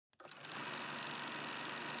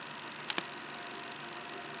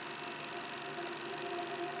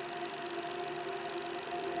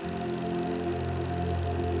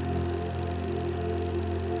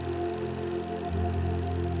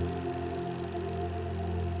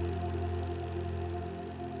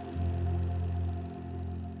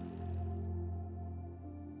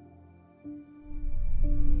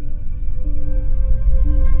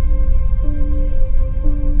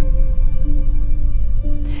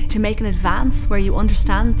to make an advance where you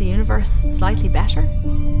understand the universe slightly better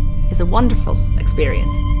is a wonderful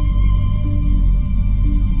experience.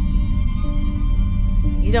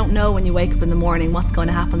 You don't know when you wake up in the morning what's going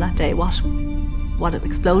to happen that day, what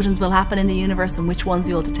explosions will happen in the universe and which ones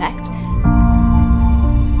you'll detect.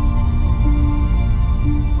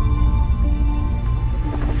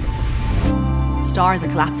 Stars are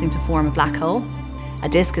collapsing to form a black hole. A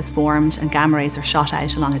disk is formed and gamma rays are shot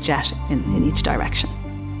out along a jet in each direction.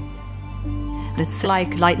 It's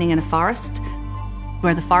like lightning in a forest,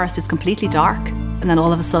 where the forest is completely dark, and then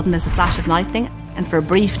all of a sudden there's a flash of lightning, and for a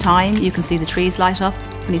brief time you can see the trees light up,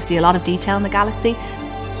 and you see a lot of detail in the galaxy.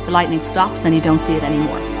 The lightning stops and you don't see it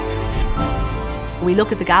anymore. We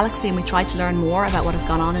look at the galaxy and we try to learn more about what has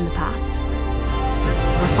gone on in the past.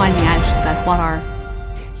 We're finding out about what our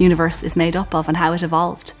universe is made up of and how it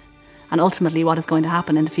evolved, and ultimately what is going to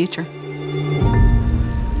happen in the future.